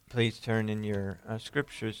Please turn in your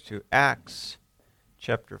scriptures to Acts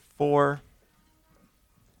chapter 4.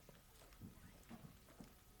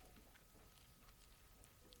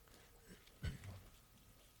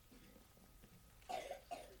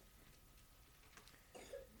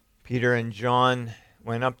 Peter and John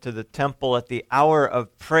went up to the temple at the hour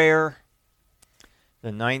of prayer,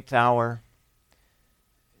 the ninth hour.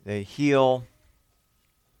 They heal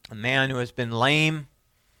a man who has been lame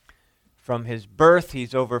from his birth.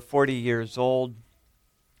 He's over 40 years old,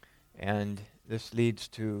 and this leads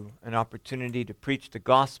to an opportunity to preach the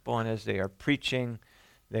gospel, and as they are preaching,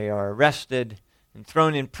 they are arrested and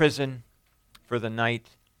thrown in prison for the night,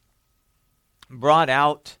 brought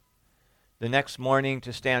out the next morning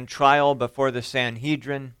to stand trial before the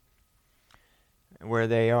Sanhedrin, where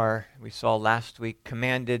they are, we saw last week,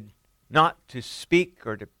 commanded not to speak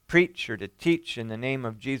or to preach or to teach in the name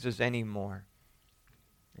of Jesus anymore.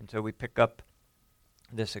 And so we pick up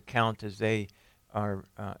this account as they are,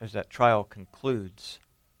 as that trial concludes.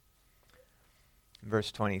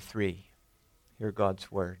 Verse 23, hear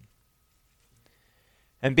God's word.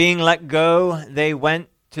 And being let go, they went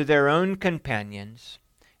to their own companions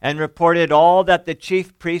and reported all that the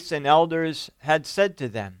chief priests and elders had said to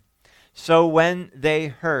them. So when they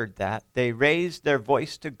heard that, they raised their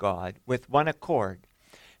voice to God with one accord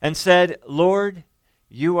and said, Lord,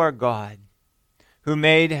 you are God, who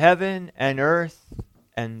made heaven and earth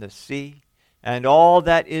and the sea and all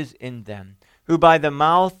that is in them, who by the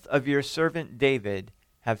mouth of your servant David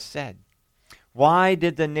have said, why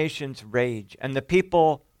did the nations rage and the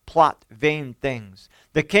people plot vain things?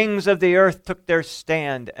 The kings of the earth took their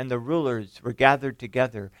stand, and the rulers were gathered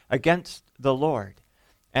together against the Lord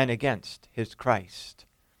and against his Christ.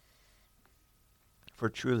 For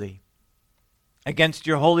truly, against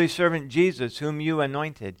your holy servant Jesus, whom you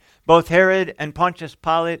anointed, both Herod and Pontius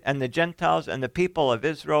Pilate and the Gentiles and the people of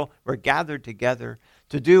Israel were gathered together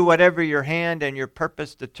to do whatever your hand and your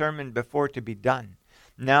purpose determined before to be done.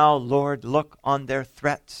 Now, Lord, look on their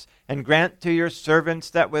threats and grant to your servants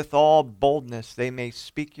that with all boldness they may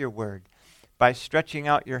speak your word by stretching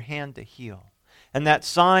out your hand to heal, and that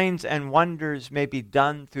signs and wonders may be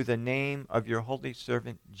done through the name of your holy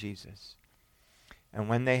servant Jesus. And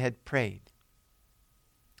when they had prayed,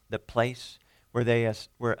 the place where they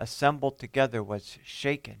were assembled together was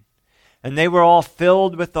shaken, and they were all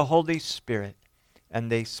filled with the Holy Spirit,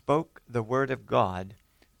 and they spoke the word of God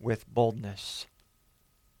with boldness.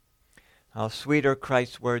 How sweet are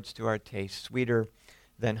Christ's words to our taste, sweeter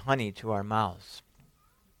than honey to our mouths.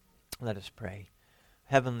 Let us pray.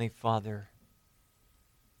 Heavenly Father,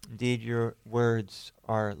 indeed your words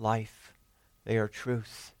are life, they are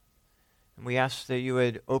truth, and we ask that you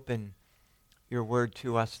would open your word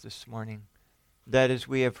to us this morning, that as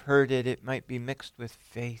we have heard it, it might be mixed with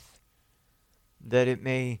faith, that it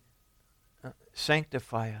may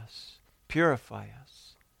sanctify us, purify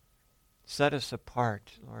us, set us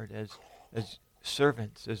apart, Lord, as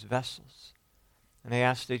servants, as vessels. And I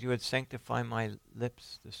ask that you would sanctify my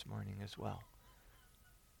lips this morning as well,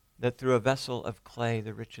 that through a vessel of clay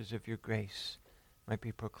the riches of your grace might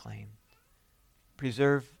be proclaimed.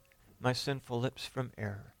 Preserve my sinful lips from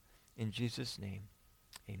error. In Jesus' name,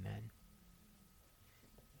 amen.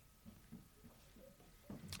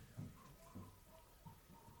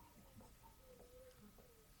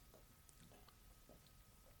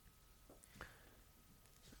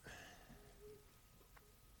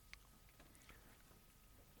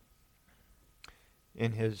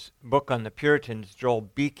 In his book on the Puritans, Joel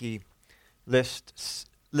Beeke lists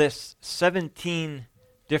 17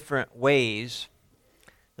 different ways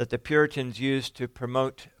that the Puritans used to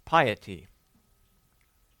promote piety.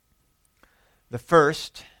 The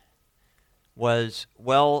first was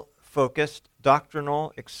well-focused,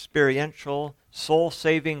 doctrinal, experiential,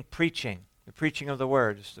 soul-saving preaching. The preaching of the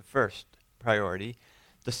word is the first priority.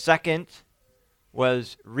 The second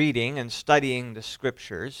was reading and studying the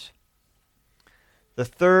scriptures. The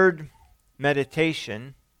third,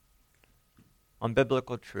 meditation on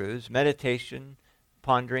biblical truths, meditation,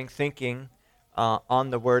 pondering, thinking on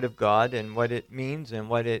the Word of God and what it means and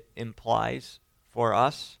what it implies for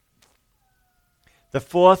us. The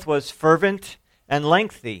fourth was fervent and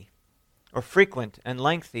lengthy, or frequent and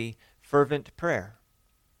lengthy, fervent prayer.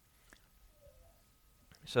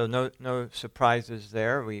 So no surprises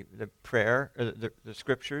there. The prayer, the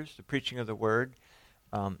scriptures, the preaching of the Word,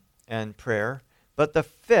 and prayer. But the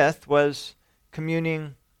fifth was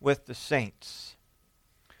communing with the saints,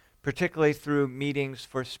 particularly through meetings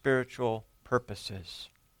for spiritual purposes.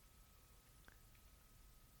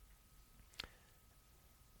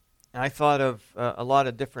 I thought of a lot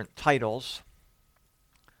of different titles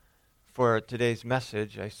for today's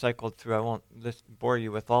message. I cycled through, I won't bore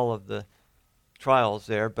you with all of the trials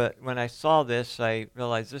there, but when I saw this, I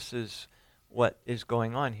realized this is what is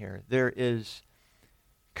going on here. There is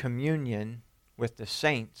communion with the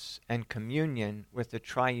saints and communion with the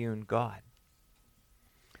triune God.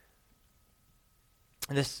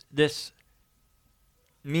 This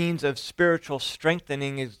means of spiritual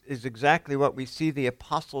strengthening is exactly what we see the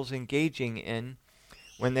apostles engaging in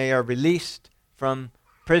when they are released from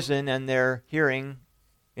prison and they're hearing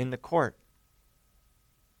in the court.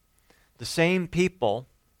 The same people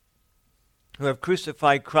who have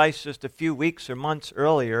crucified Christ just a few weeks or months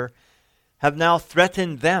earlier have now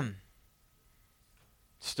threatened them,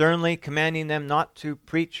 sternly commanding them not to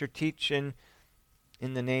preach or teach in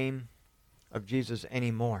the name of Jesus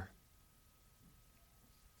anymore.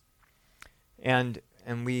 And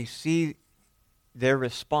we see their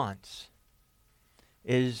response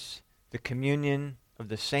is the communion of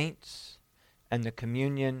the saints and the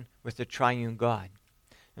communion with the triune God.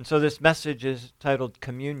 And so this message is titled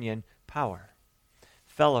Communion Power,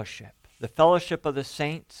 Fellowship, the fellowship of the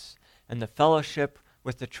saints and the fellowship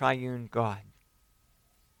with the triune God.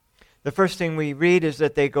 The first thing we read is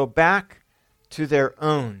that they go back to their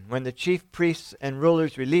own. When the chief priests and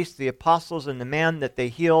rulers released the apostles and the man that they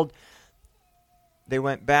healed, they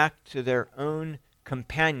went back to their own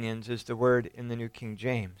companions, is the word in the New King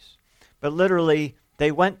James. But literally,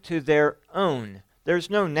 they went to their own. There's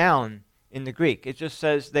no noun in the Greek. It just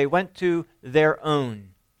says they went to their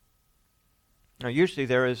own. Now, usually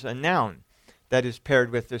there is a noun that is paired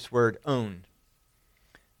with this word own.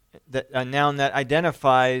 A noun that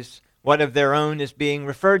identifies what of their own is being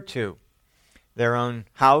referred to. Their own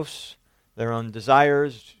house, their own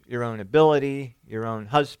desires, your own ability, your own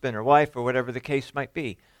husband or wife, or whatever the case might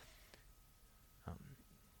be.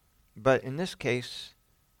 But in this case,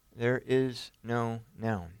 there is no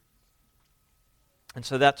noun. And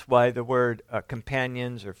so that's why the word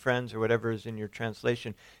companions or friends or whatever is in your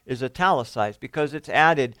translation is italicized, because it's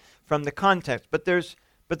added from the context. But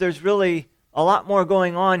there's really a lot more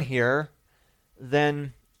going on here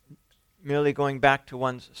than merely going back to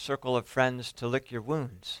one's circle of friends to lick your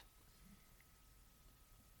wounds.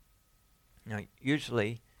 Now,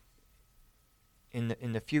 usually,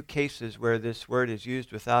 in the few cases where this word is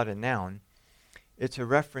used without a noun, it's a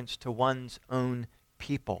reference to one's own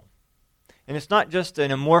people. And it's not just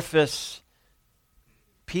an amorphous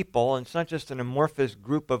people, and it's not just an amorphous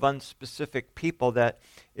group of unspecific people that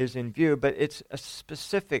is in view, but it's a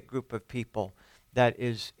specific group of people that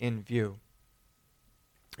is in view.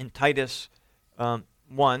 In Titus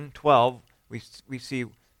 1:12, we see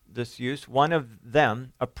this use. One of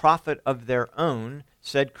them, a prophet of their own,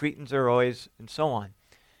 said Cretans are always, and so on.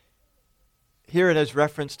 Here it has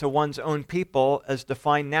reference to one's own people as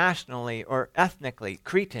defined nationally or ethnically,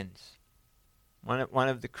 Cretans. One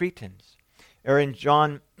of the Cretans. Or in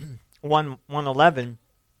John 1:11,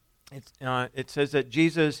 it says that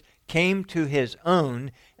Jesus came to his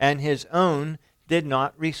own, and his own did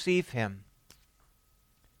not receive him.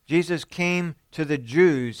 Jesus came to the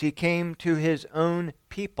Jews. He came to his own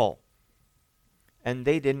people, and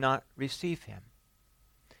they did not receive him.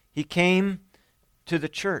 He came to the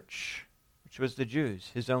church, which was the Jews,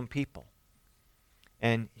 his own people,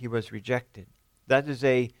 and he was rejected. That is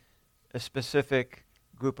a specific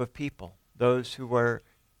group of people, those who were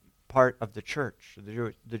part of the church,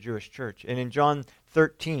 the Jewish church. And in John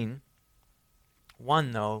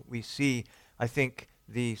 13:1, though, we see, I think,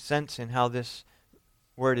 the sense in how this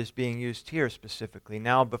word is being used here specifically.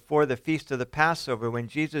 Now, before the feast of the Passover, when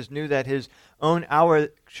Jesus knew that his own hour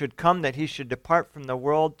should come, that he should depart from the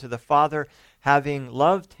world to the Father, having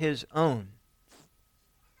loved his own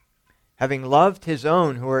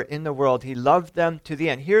who are in the world, he loved them to the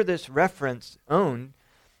end. Here this reference, own,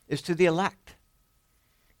 is to the elect.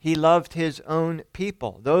 He loved his own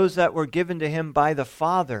people, those that were given to him by the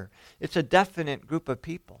Father. It's a definite group of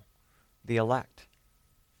people, the elect.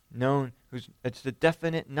 It's a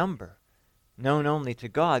definite number, known only to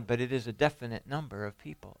God, but it is a definite number of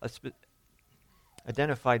people,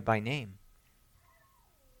 identified by name.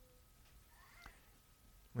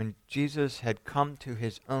 When Jesus had come to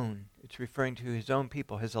his own, it's referring to his own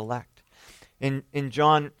people, his elect. In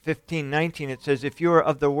John 15:19, it says, if you are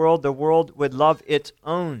of the world would love its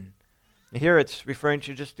own. Here it's referring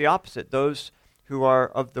to just the opposite, those who are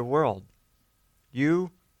of the world.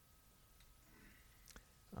 You,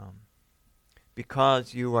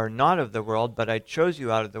 because you are not of the world, but I chose you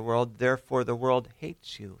out of the world, therefore the world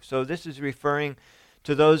hates you. So this is referring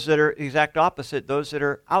to those that are exact opposite, those that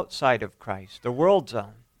are outside of Christ, the world's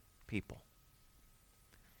own people.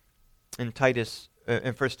 In Titus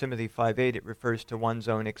in 1 Timothy 5:8, it refers to one's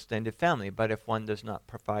own extended family, but if one does not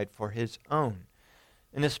provide for his own,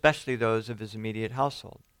 and especially those of his immediate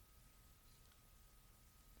household.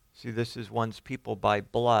 See, this is one's people by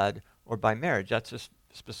blood or by marriage. That's a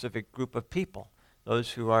specific group of people,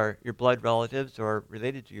 those who are your blood relatives or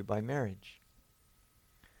related to you by marriage.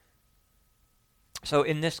 So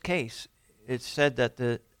in this case, it's said that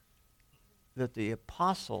the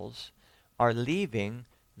apostles are leaving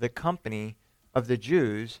the company of the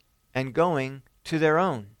Jews and going to their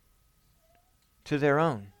own. To their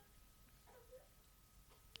own.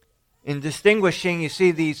 In distinguishing, you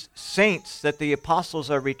see, these saints that the apostles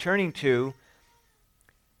are returning to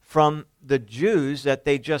from the Jews that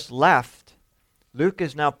they just left, Luke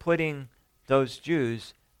is now putting those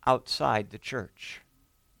Jews outside the church.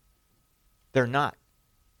 They're not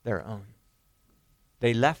their own.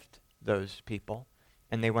 They left those people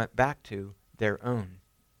and they went back to their own.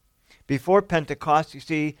 Before Pentecost, you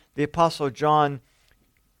see, the Apostle John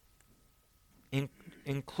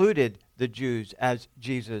included the Jews as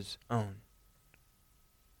Jesus' own.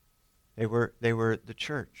 They were the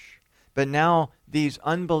church. But now these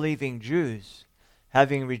unbelieving Jews,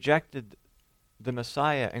 having rejected the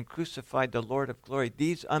Messiah and crucified the Lord of glory,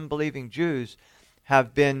 these unbelieving Jews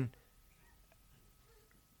have been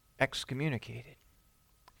excommunicated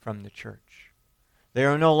from the church. They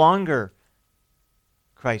are no longer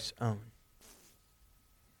Christ's own.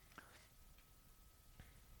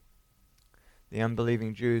 The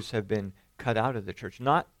unbelieving Jews have been cut out of the church.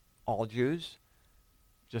 Not all Jews,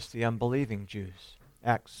 just the unbelieving Jews.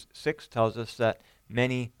 Acts 6 tells us that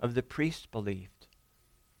many of the priests believed.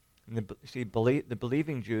 And the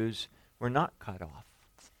believing Jews were not cut off.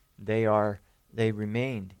 They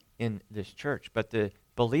remained in this church. But the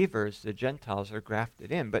believers, the Gentiles, are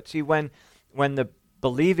grafted in. But see, when the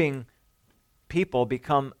believing people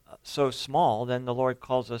become so small, then the Lord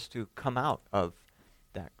calls us to come out of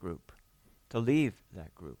that group, to leave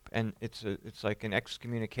that group. And it's like an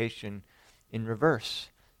excommunication in reverse,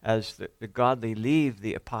 as the godly leave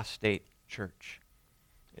the apostate church.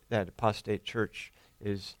 That apostate church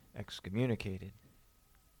is excommunicated.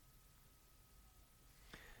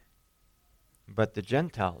 But the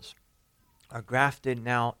Gentiles are grafted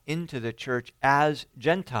now into the church as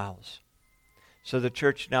Gentiles. So the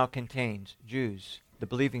church now contains Jews, the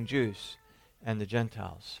believing Jews, and the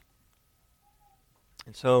Gentiles.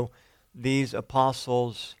 And so these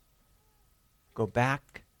apostles go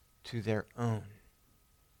back to their own.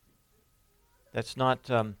 That's not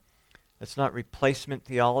replacement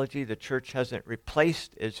theology. The church hasn't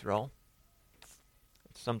replaced Israel.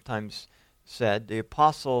 It's sometimes said the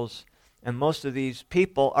apostles and most of these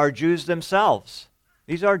people are Jews themselves.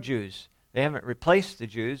 These are Jews. They haven't replaced the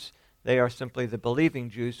Jews. They are simply the believing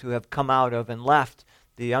Jews who have come out of and left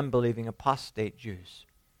the unbelieving apostate Jews.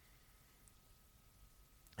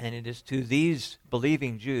 And it is to these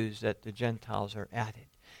believing Jews that the Gentiles are added.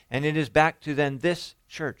 And it is back to then this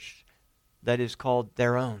church that is called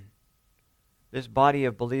their own. This body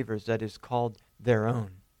of believers that is called their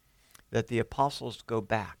own. That the apostles go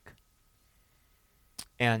back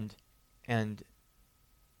and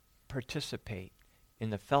participate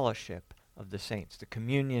in the fellowship of the saints, the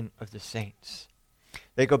communion of the saints.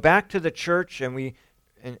 They go back to the church, and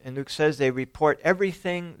Luke says they report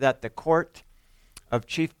everything that the court of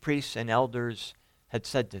chief priests and elders had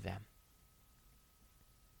said to them.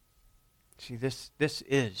 See, this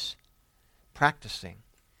is practicing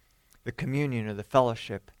the communion or the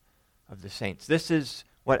fellowship of the saints. This is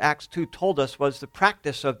what Acts 2 told us was the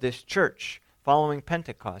practice of this church following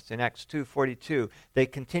Pentecost. In Acts 2:42, they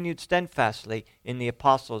continued steadfastly in the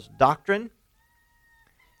apostles' doctrine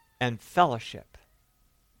and fellowship,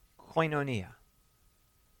 koinonia,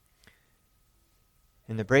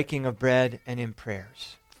 in the breaking of bread and in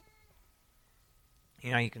prayers.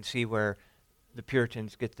 You can see where the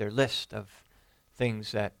Puritans get their list of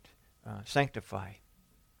things that sanctify.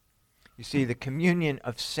 You see, the communion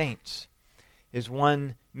of saints is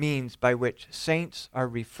one means by which saints are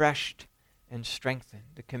refreshed and strengthened.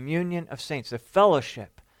 The communion of saints, the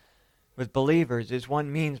fellowship with believers, is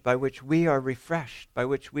one means by which we are refreshed, by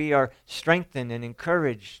which we are strengthened and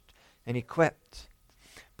encouraged and equipped.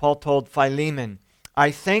 Paul told Philemon,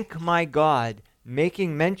 I thank my God,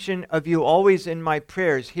 making mention of you always in my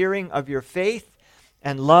prayers, hearing of your faith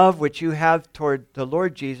and love which you have toward the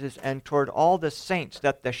Lord Jesus and toward all the saints,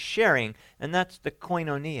 that the sharing, and that's the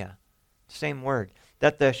koinonia, same word,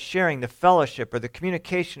 that the sharing, the fellowship, or the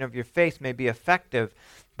communication of your faith may be effective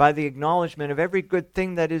by the acknowledgement of every good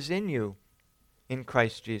thing that is in you in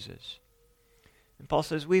Christ Jesus. And Paul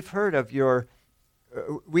says, we've heard of your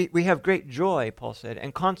we have great joy, Paul said,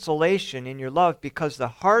 and consolation in your love because the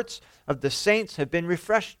hearts of the saints have been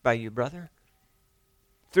refreshed by you, brother.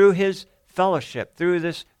 Through his fellowship, through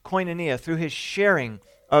this koinonia, through his sharing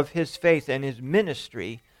of his faith and his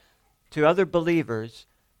ministry to other believers,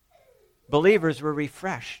 believers were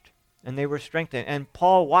refreshed and they were strengthened. And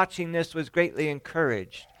Paul, watching this, was greatly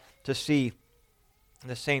encouraged to see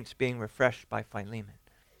the saints being refreshed by Philemon.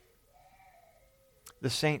 The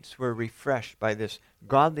saints were refreshed by this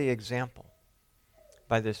godly example,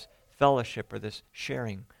 by this fellowship or this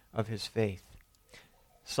sharing of his faith.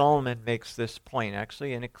 Solomon makes this point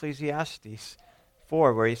actually in Ecclesiastes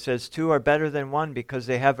 4, where he says, 2 are better than 1 because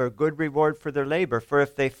they have a good reward for their labor. For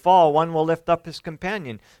if they fall, one will lift up his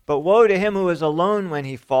companion. But woe to him who is alone when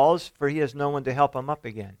he falls, for he has no one to help him up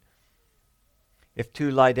again. If 2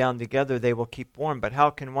 lie down together, they will keep warm. But how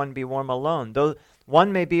can one be warm alone? Though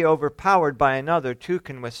one may be overpowered by another, 2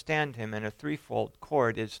 can withstand him, and a threefold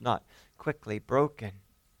cord is not quickly broken.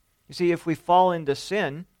 You see, if we fall into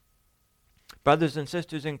sin, brothers and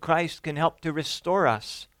sisters in Christ can help to restore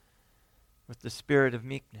us with the spirit of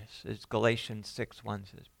meekness, as Galatians 6:1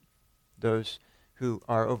 says. Those who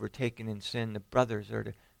are overtaken in sin, the brothers are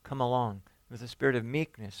to come along with the spirit of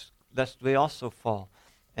meekness, lest we also fall,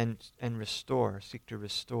 and restore, seek to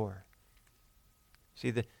restore.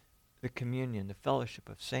 See, the communion, the fellowship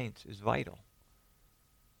of saints is vital.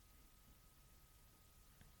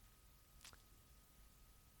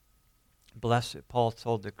 Blessed, Paul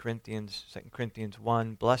told the Corinthians, 2 Corinthians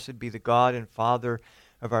 1, blessed be the God and Father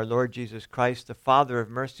of our Lord Jesus Christ, the Father of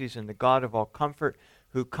mercies and the God of all comfort,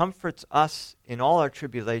 who comforts us in all our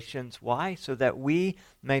tribulations. Why? So that we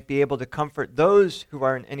might be able to comfort those who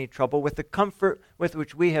are in any trouble with the comfort with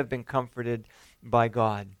which we have been comforted by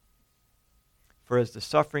God. For as the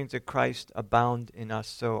sufferings of Christ abound in us,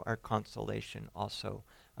 so our consolation also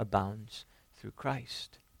abounds through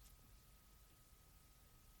Christ.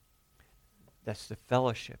 That's the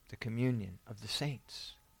fellowship, the communion of the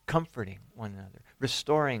saints, comforting one another,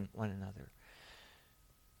 restoring one another,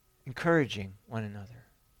 encouraging one another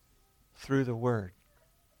through the Word.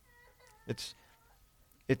 It's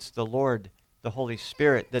the Lord, the Holy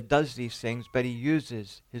Spirit, that does these things, but he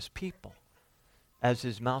uses his people as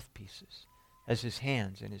his mouthpieces, as his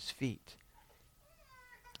hands and his feet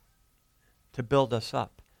to build us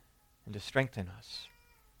up and to strengthen us.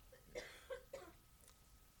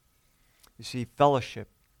 You see, fellowship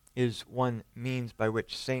is one means by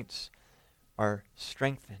which saints are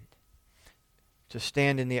strengthened to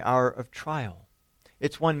stand in the hour of trial.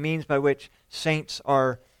 It's one means by which saints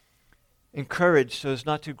are encouraged so as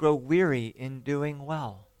not to grow weary in doing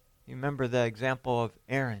well. You remember the example of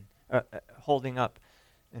Aaron holding up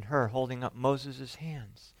Moses'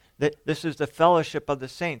 hands. This is the fellowship of the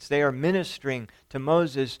saints. They are ministering to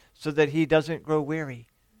Moses so that he doesn't grow weary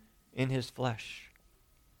in his flesh,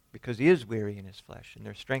 because he is weary in his flesh, and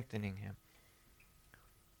they're strengthening him.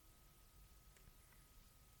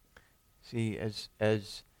 See, as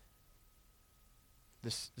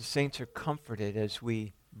the saints are comforted as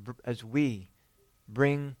we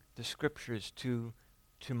bring the Scriptures to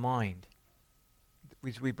mind,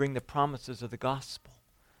 as we bring the promises of the gospel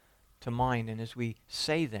to mind, and as we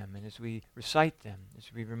say them, and as we recite them,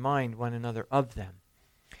 as we remind one another of them.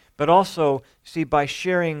 But also, see, by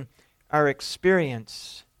sharing our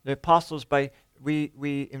experience, the apostles,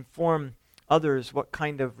 we inform others what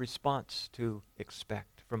kind of response to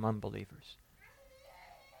expect from unbelievers.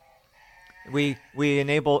 We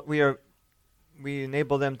enable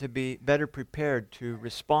them to be better prepared to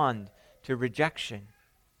respond to rejection,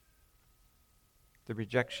 the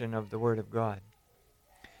rejection of the Word of God.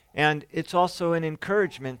 And it's also an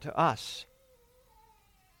encouragement to us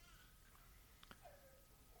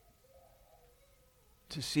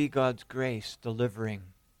to see God's grace delivering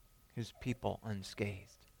his people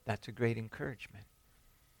unscathed. That's a great encouragement.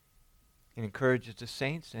 It encourages the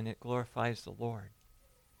saints and it glorifies the Lord.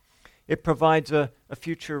 It provides a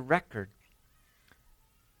future record,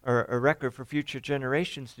 or a record for future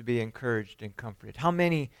generations to be encouraged and comforted. How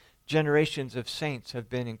many generations of saints have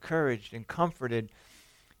been encouraged and comforted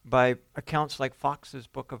by accounts like Fox's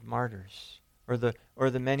Book of Martyrs, or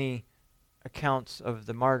the many accounts of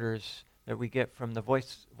the martyrs that we get from the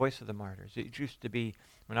voice of the martyrs? It used to be,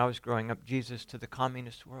 when I was growing up, Jesus to the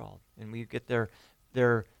Communist World, and we get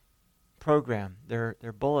their program, their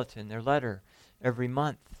bulletin, their letter every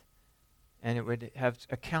month, and it would have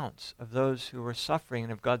accounts of those who were suffering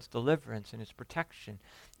and of God's deliverance and his protection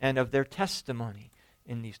and of their testimony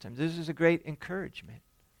in these times. This is a great encouragement.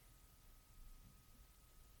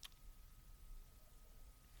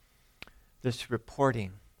 This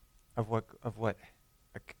reporting of what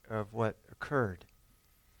occurred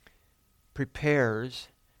prepares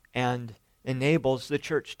and enables the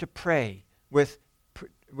church to pray with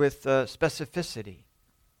specificity,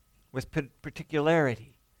 with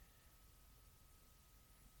particularity,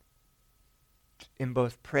 in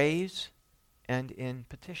both praise and in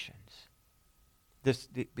petitions.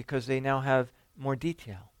 Because they now have more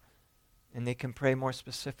detail, and they can pray more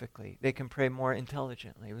specifically. They can pray more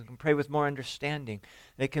intelligently. We can pray with more understanding.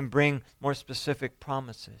 They can bring more specific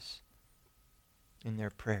promises in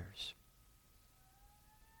their prayers.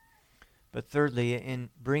 But thirdly, in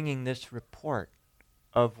bringing this report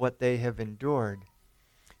of what they have endured,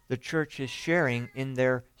 the church is sharing in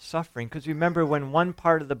their suffering. Because remember, when one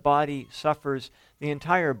part of the body suffers, the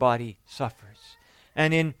entire body suffers.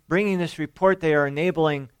 And in bringing this report,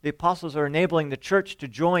 the apostles are enabling the church to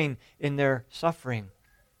join in their suffering.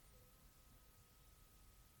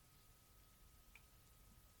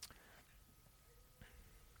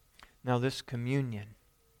 Now, this communion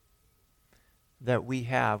that we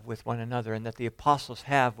have with one another, and that the apostles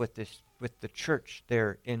have with the church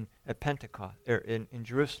there at Pentecost, in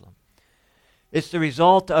Jerusalem, it's the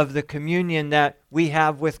result of the communion that we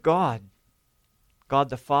have with God. God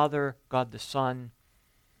the Father, God the Son,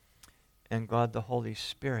 and God the Holy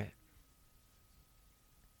Spirit.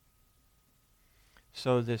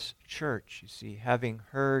 So this church, you see, having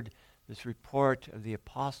heard this report of the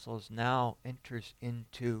apostles, now enters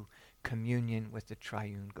into communion with the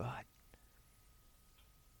triune God.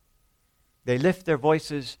 They lift their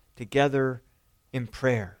voices together in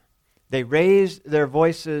prayer. They raise their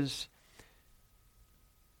voices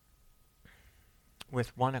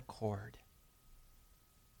with one accord.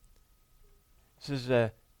 This is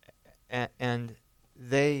and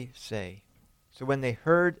they say, so when they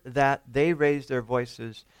heard that, they raised their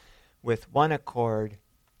voices with one accord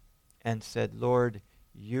and said, Lord,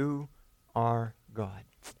 you are God.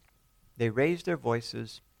 They raised their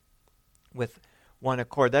voices with one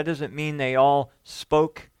accord. That doesn't mean they all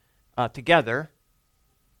spoke together.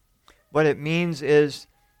 What it means is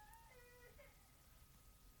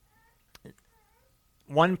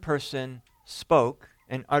one person spoke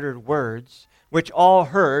and uttered words which all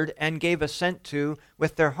heard and gave assent to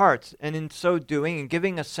with their hearts. And in so doing, and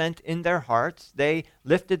giving assent in their hearts, they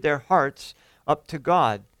lifted their hearts up to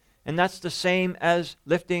God. And that's the same as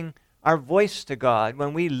lifting our voice to God.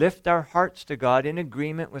 When we lift our hearts to God in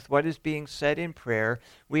agreement with what is being said in prayer,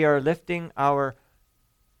 we are lifting our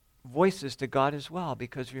voices to God as well,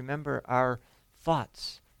 because remember, our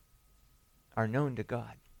thoughts are known to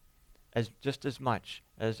God just as much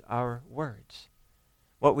as our words.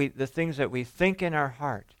 The things that we think in our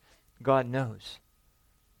heart, God knows,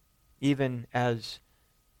 even as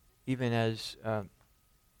if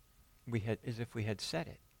we had said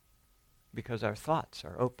it, because our thoughts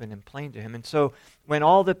are open and plain to Him. And so, when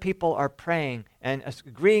all the people are praying and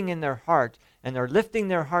agreeing in their heart, and are lifting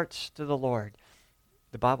their hearts to the Lord,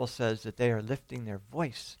 the Bible says that they are lifting their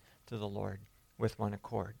voice to the Lord with one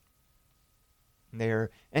accord. And they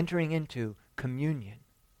are entering into communion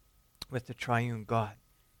with the triune God.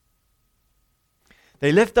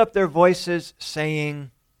 They lift up their voices saying,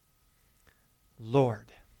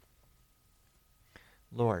 Lord.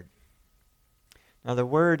 Lord. Now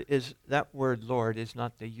that word Lord is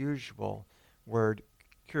not the usual word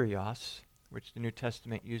kurios, which the New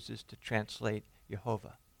Testament uses to translate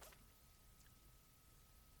Jehovah.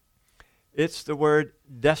 It's the word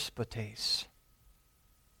despotes.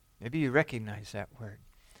 Maybe you recognize that word.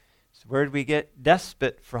 It's the word we get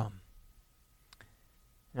despot from.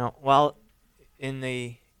 Now, while in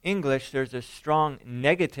the English there's a strong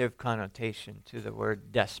negative connotation to the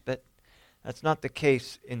word despot, that's not the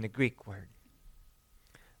case in the Greek word.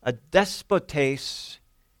 A despotes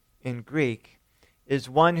in Greek is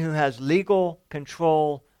one who has legal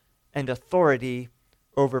control and authority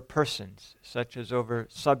over persons, such as over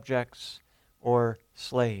subjects or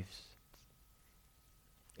slaves.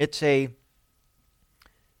 It's a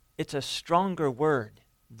stronger word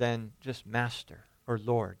than just master or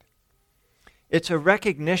Lord. It's a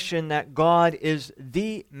recognition that God is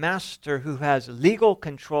the master who has legal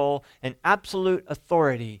control and absolute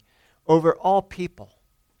authority over all people.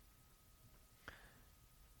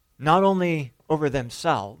 Not only over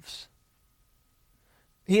themselves.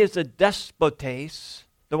 He is a despotes,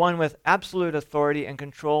 the one with absolute authority and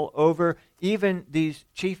control over even these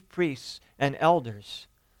chief priests and elders,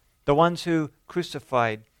 the ones who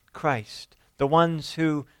crucified Christ, the ones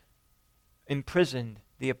who imprisoned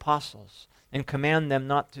the apostles and command them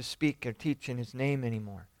not to speak or teach in His name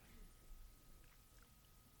anymore.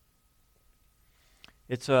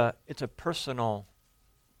 It's a personal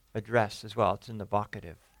address as well. It's in the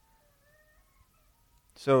vocative.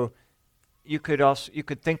 So you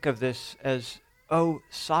could think of this as, O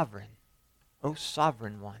sovereign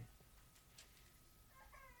one,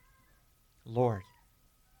 Lord.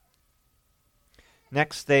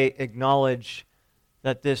 Next, they acknowledge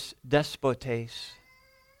that this despotes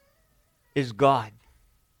is God.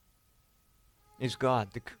 Is God,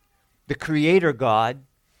 the Creator God,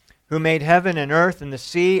 who made heaven and earth and the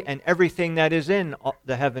sea and everything that is in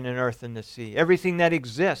the heaven and earth and the sea, everything that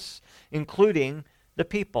exists, including the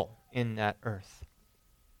people in that earth.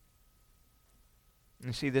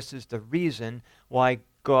 You see, this is the reason why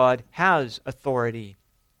God has authority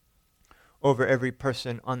over every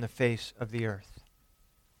person on the face of the earth.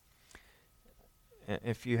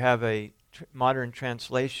 If you have a modern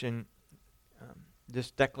translation, this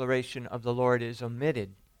declaration of the Lord is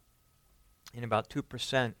omitted in about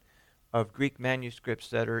 2% of Greek manuscripts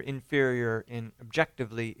that are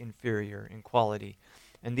objectively inferior in quality.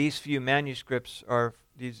 And these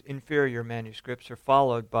these inferior manuscripts are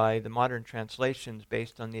followed by the modern translations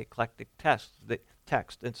based on the eclectic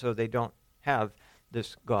text, and so they don't have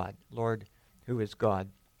this God, Lord, who is God.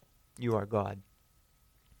 You are God.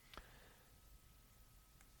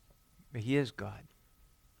 But He is God.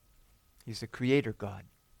 He's the Creator God.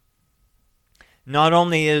 Not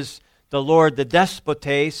only is the Lord the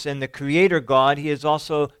despotes and the Creator God, He is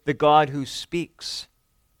also the God who speaks.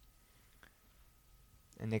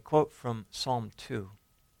 And they quote from Psalm 2.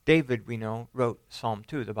 David, we know, wrote Psalm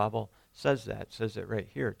 2. The Bible says that. It says it right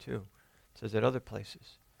here, too. It says it other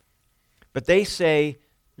places. But they say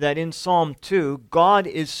that in Psalm 2, God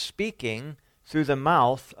is speaking through the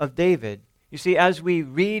mouth of David. You see, as we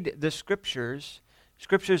read the Scriptures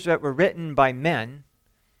that were written by men,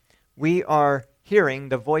 we are hearing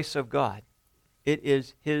the voice of God. It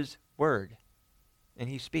is His Word, and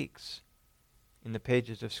He speaks in the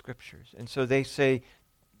pages of Scriptures. And so they say,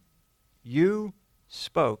 you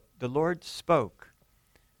spoke, the Lord spoke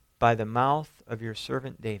by the mouth of your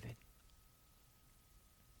servant David.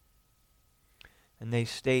 And they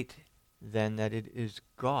state then that it is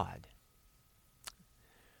God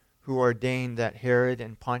who ordained that Herod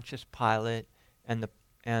and Pontius Pilate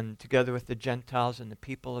and together with the Gentiles and the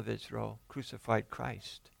people of Israel crucified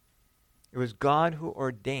Christ. It was God who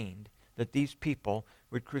ordained that these people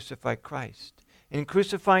would crucify Christ. In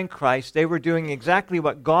crucifying Christ, they were doing exactly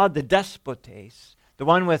what God, the despotes, the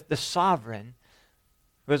one with the sovereign,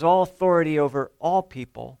 who has all authority over all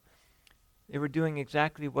people, they were doing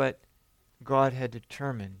exactly what God had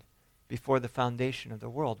determined before the foundation of the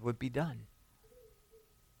world would be done.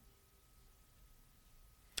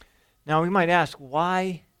 Now we might ask,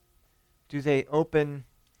 why do they open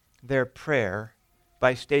their prayer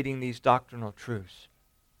by stating these doctrinal truths?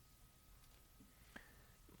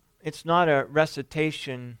 It's not a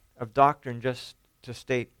recitation of doctrine just to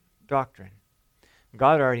state doctrine.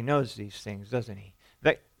 God already knows these things, doesn't He?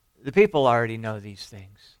 The people already know these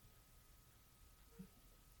things.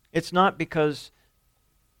 It's not because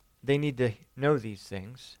they need to know these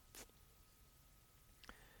things.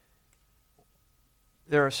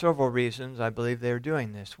 There are several reasons I believe they are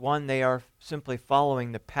doing this. One, they are simply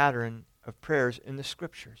following the pattern of prayers in the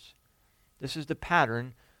Scriptures. This is the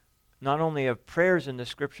pattern not only of prayers in the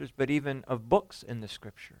Scriptures, but even of books in the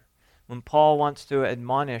Scripture. When Paul wants to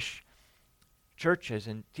admonish churches,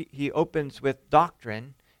 and he opens with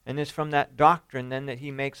doctrine, and it's from that doctrine then that he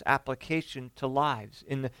makes application to lives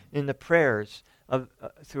in the prayers of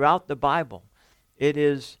throughout the Bible.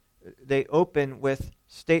 They open with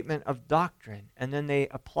statement of doctrine, and then they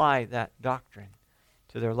apply that doctrine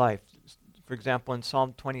to their life. For example, in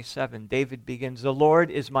Psalm 27, David begins, "The Lord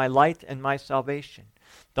is my light and my salvation.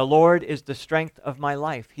 The Lord is the strength of my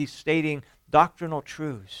life." He's stating doctrinal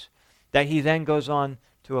truths that he then goes on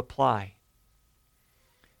to apply.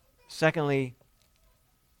 Secondly,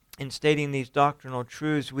 in stating these doctrinal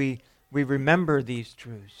truths, we remember these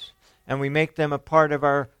truths, and we make them a part of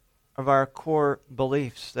our core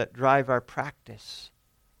beliefs that drive our practice.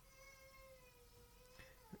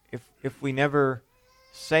 If we never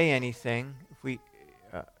say anything, we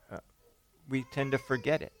tend to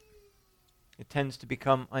forget it. It tends to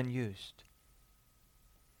become unused.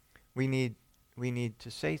 We need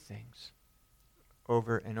to say things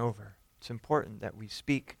over and over. It's important that we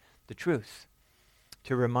speak the truth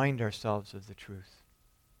to remind ourselves of the truth.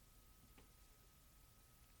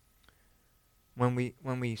 When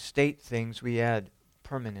we state things, we add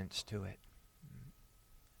permanence to it.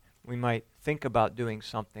 We might think about doing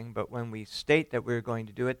something, but when we state that we're going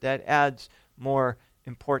to do it, that adds more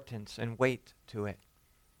importance and weight to it.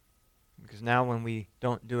 Because now when we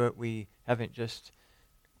don't do it, we haven't just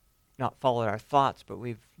not followed our thoughts, but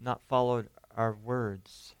we've not followed our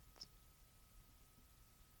words.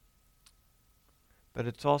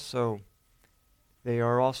 but they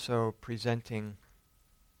are also presenting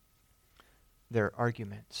their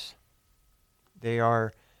arguments. They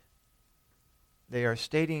are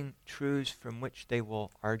stating truths from which they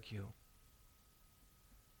will argue.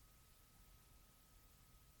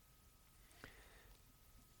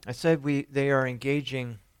 I said they are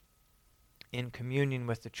engaging in communion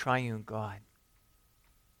with the triune God.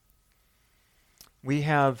 We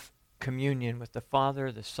have communion with the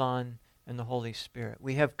Father, the Son, and the Holy Spirit.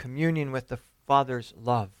 We have communion with the Father's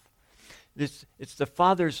love. It's the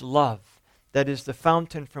Father's love that is the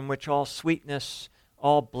fountain from which all sweetness,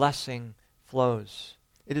 all blessing flows.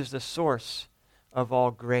 It is the source of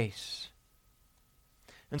all grace.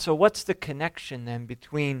 And so what's the connection then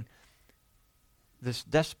between this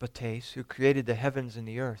despotes who created the heavens and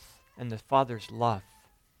the earth and the Father's love?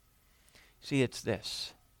 See, it's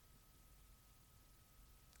this.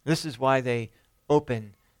 This is why they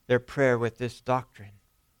open their prayer with this doctrine.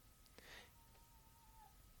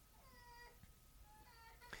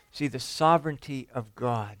 See, the sovereignty of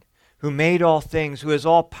God, who made all things, who is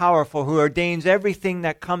all-powerful, who ordains everything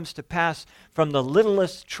that comes to pass from the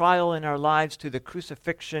littlest trial in our lives to the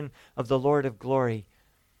crucifixion of the Lord of glory.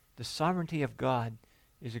 The sovereignty of God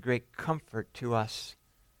is a great comfort to us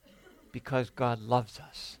because God loves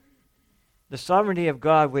us. The sovereignty of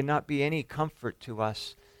God would not be any comfort to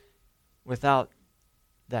us without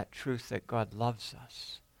that truth that God loves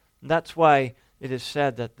us. And that's why it is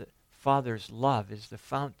said that the Father's love is the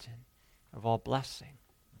fountain of all blessing,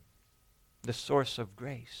 the source of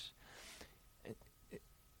grace.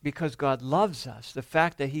 Because God loves us, the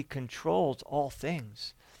fact that He controls all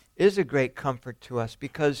things is a great comfort to us,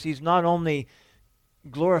 because He's not only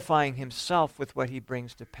glorifying Himself with what He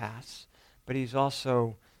brings to pass, but He's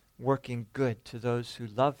also working good to those who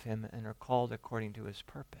love Him and are called according to His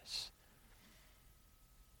purpose.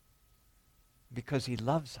 Because He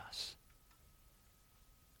loves us,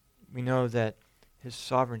 we know that His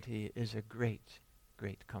sovereignty is a great,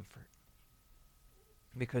 great comfort.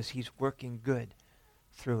 Because He's working good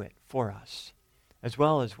through it for us, as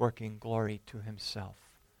well as working glory to Himself.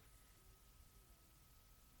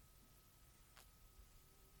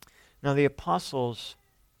 Now the apostles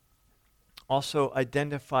also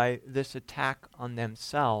identify this attack on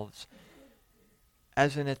themselves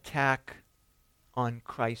as an attack on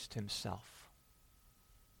Christ Himself.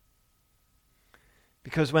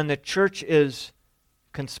 Because when the church is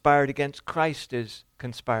conspired against, Christ is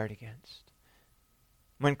conspired against.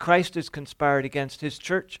 When Christ is conspired against, His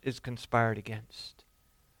church is conspired against.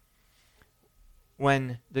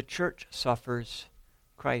 When the church suffers,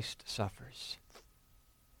 Christ suffers.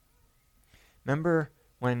 Remember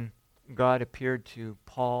when God appeared to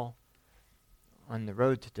Paul on the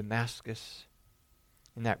road to Damascus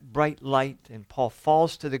in that bright light, and Paul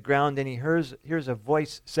falls to the ground and he hears a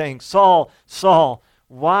voice saying, "Saul, Saul,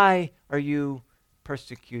 why are you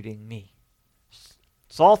persecuting me?"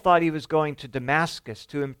 Saul thought he was going to Damascus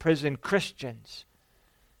to imprison Christians.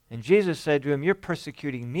 And Jesus said to him, "You're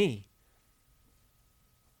persecuting me."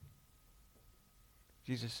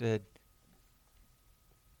 Jesus said,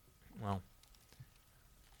 well,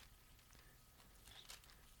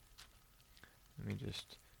 let me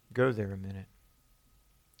just go there a minute.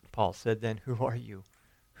 Paul said then, "Who are you?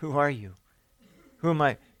 Who are you? Who am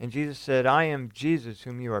I?" And Jesus said, "I am Jesus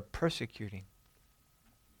whom you are persecuting."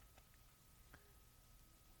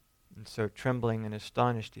 And so trembling and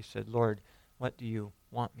astonished, he said, "Lord, what do you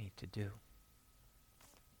want me to do?"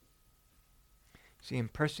 See, in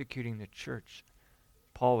persecuting the church,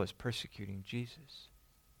 Paul was persecuting Jesus.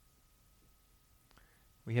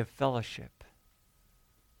 We have fellowship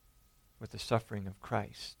with the suffering of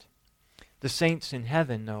Christ. The saints in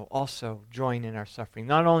heaven, though, also join in our suffering.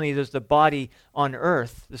 Not only does the body on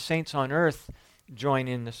earth, the saints on earth join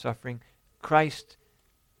in the suffering,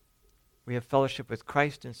 we have fellowship with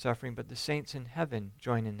Christ in suffering, but the saints in heaven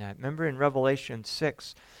join in that. Remember in Revelation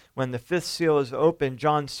 6, when the fifth seal is opened,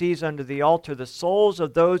 John sees under the altar the souls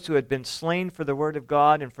of those who had been slain for the word of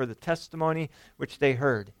God and for the testimony which they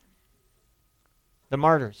heard. The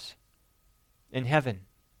martyrs in heaven.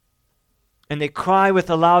 And they cry with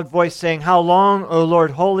a loud voice, saying, "How long, O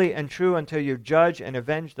Lord, holy and true, until you judge and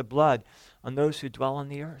avenge the blood on those who dwell on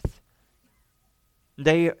the earth?"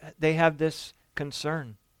 They have this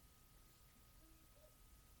concern.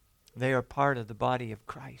 They are part of the body of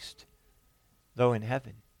Christ, though in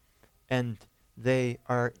heaven. And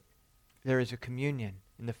there is a communion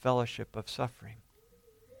in the fellowship of suffering.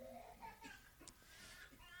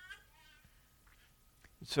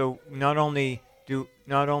 So not only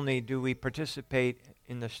do we participate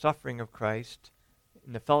in the suffering of Christ,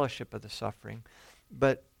 in the fellowship of the suffering,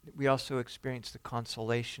 but we also experience the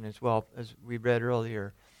consolation as well, as we read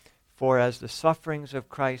earlier. For as the sufferings of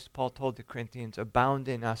Christ, Paul told the Corinthians, abound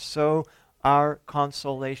in us, so our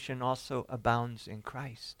consolation also abounds in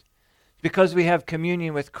Christ. Because we have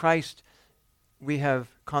communion with Christ, we have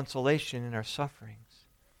consolation in our sufferings.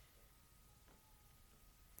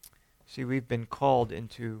 See, we've been called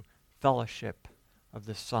into fellowship of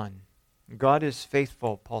the Son. God is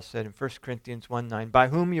faithful, Paul said in 1 Corinthians 1:9, by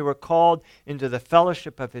whom you were called into the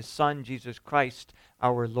fellowship of his Son, Jesus Christ,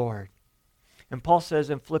 our Lord. And Paul says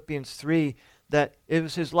in Philippians 3 that it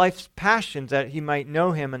was his life's passion that he might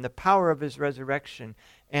know him and the power of his resurrection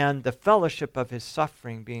and the fellowship of his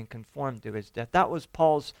suffering, being conformed to his death. That was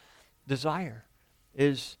Paul's desire,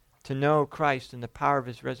 is to know Christ and the power of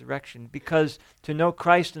his resurrection, because to know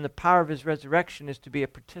Christ and the power of his resurrection is to be a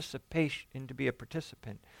participant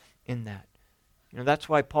in that. You know, that's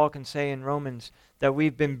why Paul can say in Romans that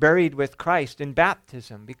we've been buried with Christ in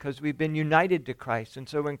baptism, because we've been united to Christ. And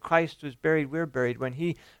so when Christ was buried, we're buried. When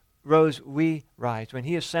he rose, we rise. When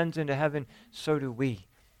he ascends into heaven, so do we,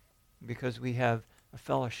 because we have a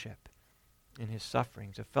fellowship in his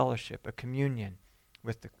sufferings, a fellowship, a communion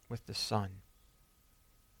with the Son.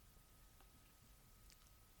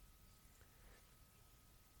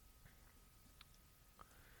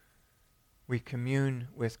 We commune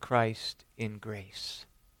with Christ in grace.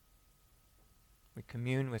 We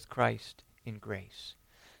commune with Christ in grace.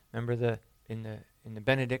 Remember in the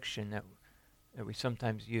benediction that we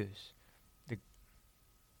sometimes use.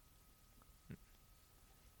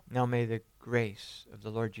 Now may the grace of the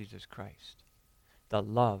Lord Jesus Christ, the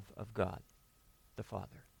love of God, the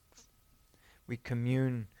Father. We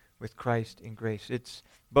commune with Christ in grace. It's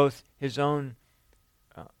both his own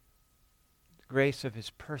grace of his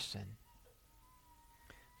person,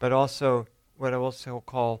 but also what I also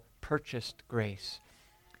call purchased grace.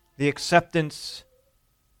 The acceptance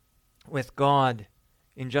with God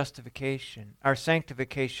in justification, our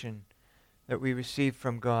sanctification that we receive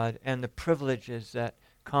from God, and the privileges that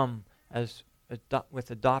come with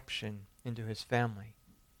adoption into his family.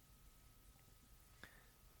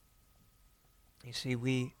 You see,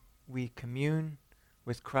 we commune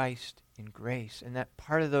with Christ in grace, and that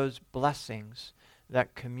part of those blessings,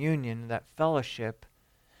 that communion, that fellowship,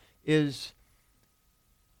 is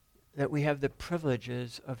that we have the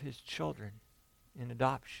privileges of his children in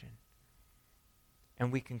adoption.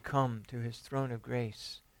 And we can come to his throne of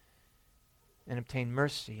grace and obtain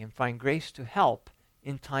mercy and find grace to help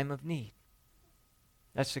in time of need.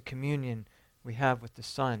 That's the communion we have with the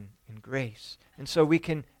Son in grace. And so we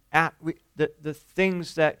can the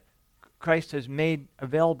things that Christ has made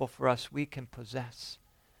available for us, we can possess.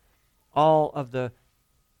 All of the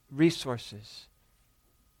resources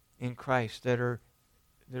in Christ that are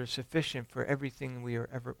sufficient for everything we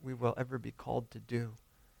will ever be called to do.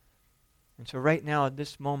 And so right now, at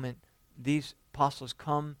this moment, these apostles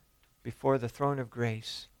come before the throne of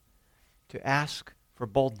grace to ask for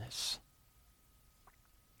boldness.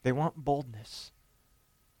 They want boldness.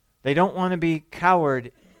 They don't want to be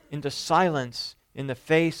cowered into silence in the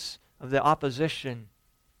face of the opposition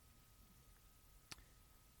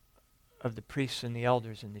of the priests and the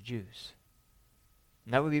elders and the Jews.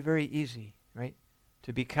 And that would be very easy, right?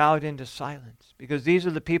 To be cowed into silence. Because these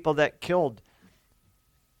are the people that killed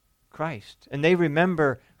Christ. And they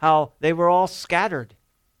remember how they were all scattered.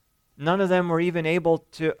 None of them were even able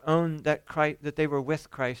to own that they were with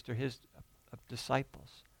Christ or his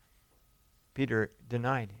disciples. Peter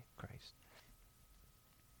denied Christ.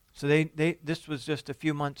 So this was just a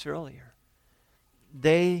few months earlier.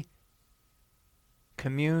 They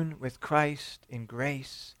commune with Christ in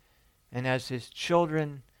grace, and as his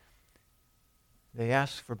children, they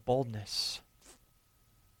ask for boldness.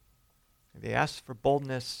 They ask for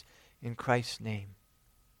boldness in Christ's name.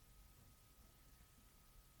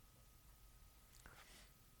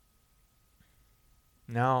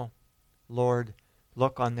 Now, Lord,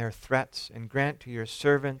 look on their threats and grant to your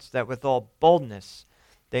servants that with all boldness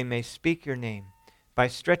they may speak your name by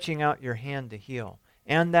stretching out your hand to heal,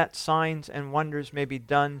 and that signs and wonders may be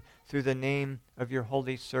done through the name of your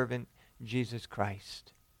holy servant, Jesus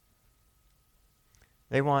Christ.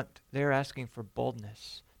 They're asking for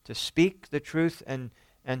boldness to speak the truth and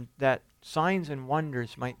that signs and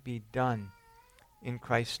wonders might be done in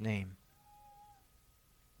Christ's name.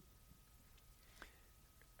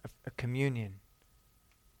 A communion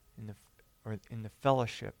in the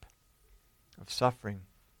fellowship of suffering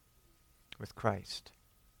with Christ.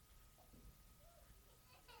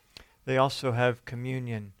 They also have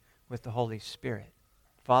communion with the Holy Spirit,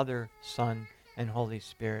 Father, Son, and Holy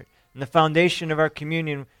Spirit. And the foundation of our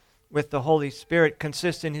communion with the Holy Spirit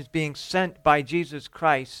consists in His being sent by Jesus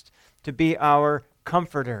Christ to be our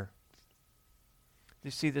comforter.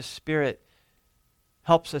 You see, the Spirit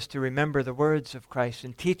helps us to remember the words of Christ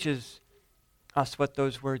and teaches us what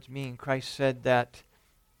those words mean. Christ said that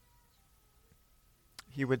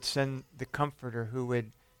He would send the Comforter who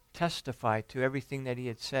would testify to everything that He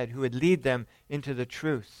had said, who would lead them into the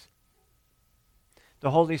truth.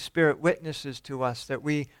 The Holy Spirit witnesses to us that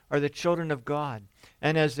we are the children of God.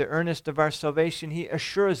 And as the earnest of our salvation, He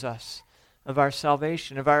assures us of our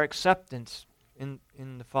salvation, of our acceptance in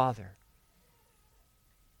the Father.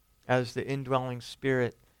 As the indwelling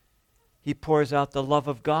Spirit, He pours out the love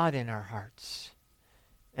of God in our hearts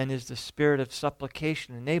and is the Spirit of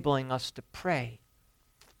supplication, enabling us to pray.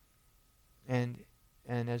 And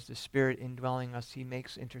as the Spirit indwelling us, He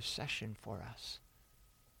makes intercession for us.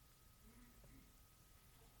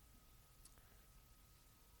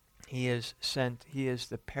 He is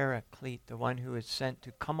the Paraclete, the one who is sent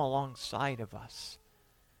to come alongside of us.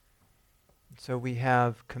 And so we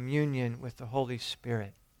have communion with the Holy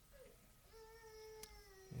Spirit,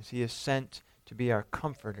 as He is sent to be our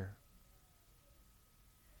comforter.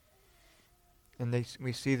 And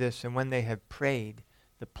we see this, and when they had prayed,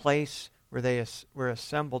 the place where they were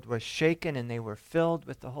assembled was shaken, and they were filled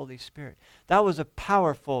with the Holy Spirit. That was a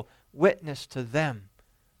powerful witness to them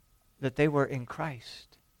that they were in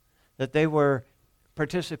Christ, that they were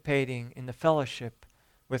participating in the fellowship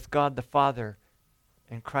with God the Father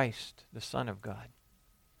and Christ, the Son of God.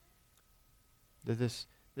 That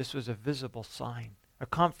this was a visible sign, a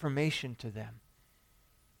confirmation to them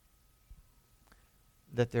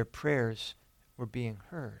that their prayers were being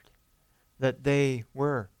heard, that they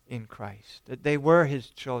were in Christ, that they were His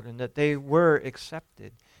children, that they were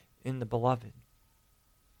accepted in the Beloved.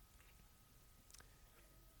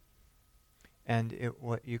 And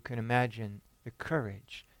what you can imagine the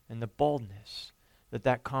courage and the boldness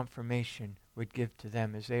that confirmation would give to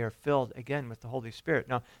them as they are filled again with the Holy Spirit.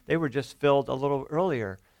 Now, they were just filled a little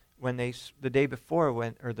earlier when the day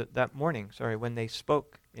before, that morning, when they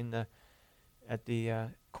spoke at the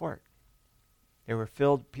court. They were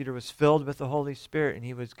filled. Peter was filled with the Holy Spirit, and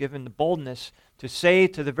he was given the boldness to say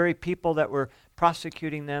to the very people that were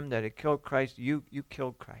prosecuting them that had killed Christ, you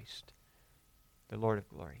killed Christ, the Lord of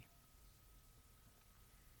glory.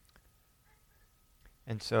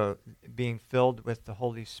 And so, being filled with the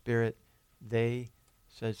Holy Spirit, they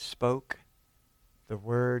spoke the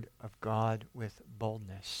word of God with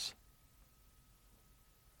boldness.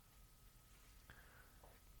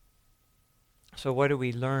 So what do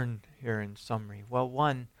we learn here in summary? Well,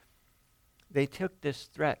 one, they took this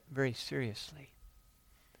threat very seriously.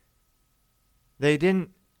 They didn't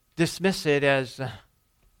dismiss it as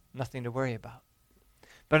nothing to worry about.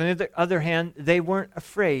 But on the other hand, they weren't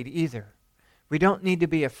afraid either. We don't need to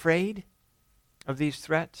be afraid of these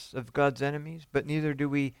threats of God's enemies, but neither do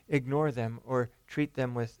we ignore them or treat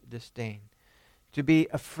them with disdain. To be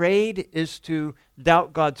afraid is to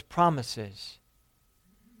doubt God's promises.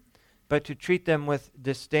 But to treat them with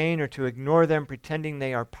disdain or to ignore them pretending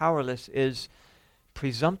they are powerless is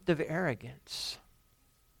presumptive arrogance.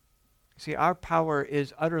 See, our power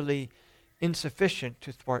is utterly insufficient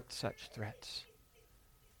to thwart such threats.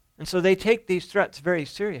 And so they take these threats very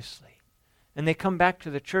seriously. And they come back to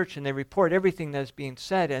the church and they report everything that is being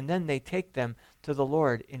said, and then they take them to the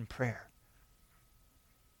Lord in prayer.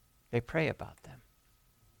 They pray about them.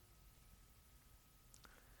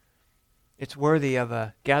 It's worthy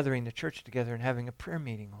of gathering the church together and having a prayer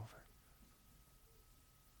meeting over.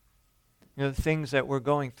 You know, the things that we're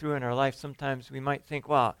going through in our life, sometimes we might think,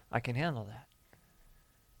 well, I can handle that.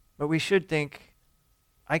 But we should think,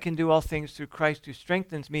 I can do all things through Christ who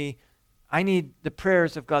strengthens me. I need the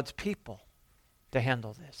prayers of God's people to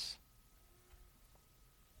handle this.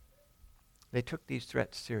 They took these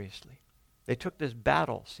threats seriously. They took this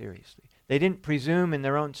battle seriously. They didn't presume in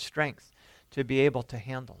their own strength to be able to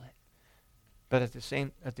handle it. But on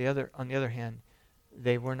the other hand,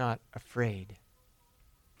 they were not afraid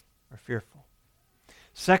or fearful.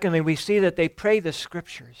 Secondly, we see that they pray the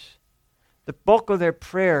Scriptures. The bulk of their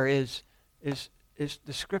prayer is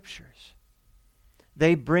the Scriptures.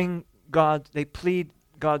 They plead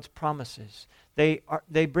God's promises.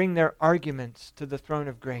 They bring their arguments to the throne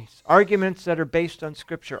of grace. Arguments that are based on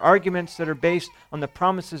Scripture. Arguments that are based on the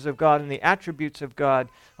promises of God and the attributes of God,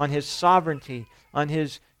 on His sovereignty, on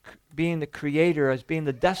His being the Creator, as being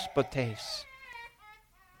the despotes.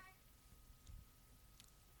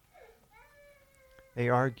 They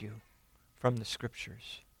argue from the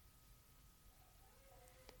Scriptures.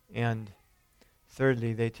 And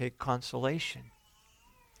thirdly, they take consolation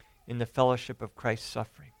in the fellowship of Christ's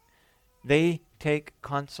suffering. They take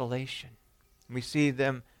consolation. We see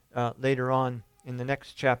them later on in the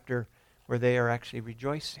next chapter where they are actually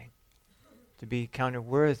rejoicing to be counted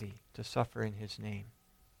worthy to suffer in his name.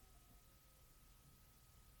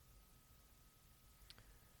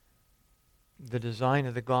 The design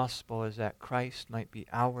of the gospel is that Christ might be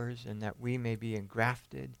ours and that we may be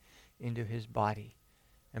engrafted into his body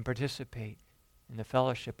and participate in the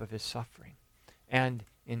fellowship of his suffering and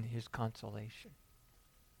in his consolation.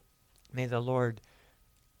 May the Lord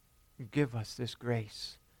give us this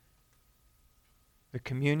grace, the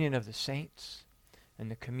communion of the saints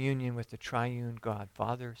and the communion with the triune God,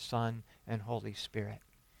 Father, Son, and Holy Spirit.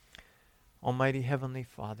 Almighty Heavenly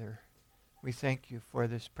Father, we thank you for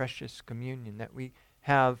this precious communion that we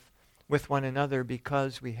have with one another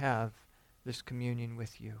because we have this communion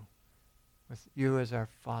with you as our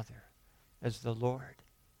Father, as the Lord,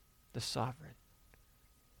 the Sovereign,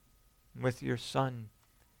 with your Son,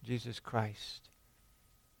 Jesus Christ,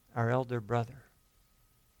 our elder brother,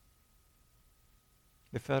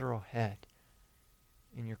 the federal head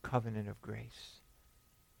in your covenant of grace,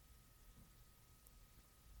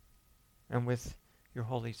 and with your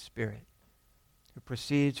Holy Spirit, who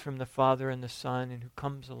proceeds from the Father and the Son and who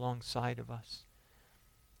comes alongside of us,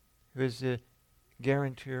 who is the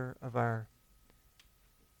guarantor of our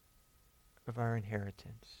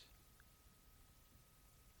inheritance.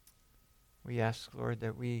 We ask, Lord,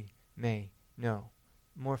 that we may know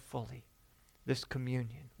more fully this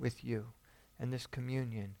communion with you and this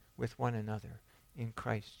communion with one another in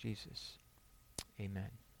Christ Jesus.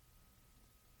 Amen.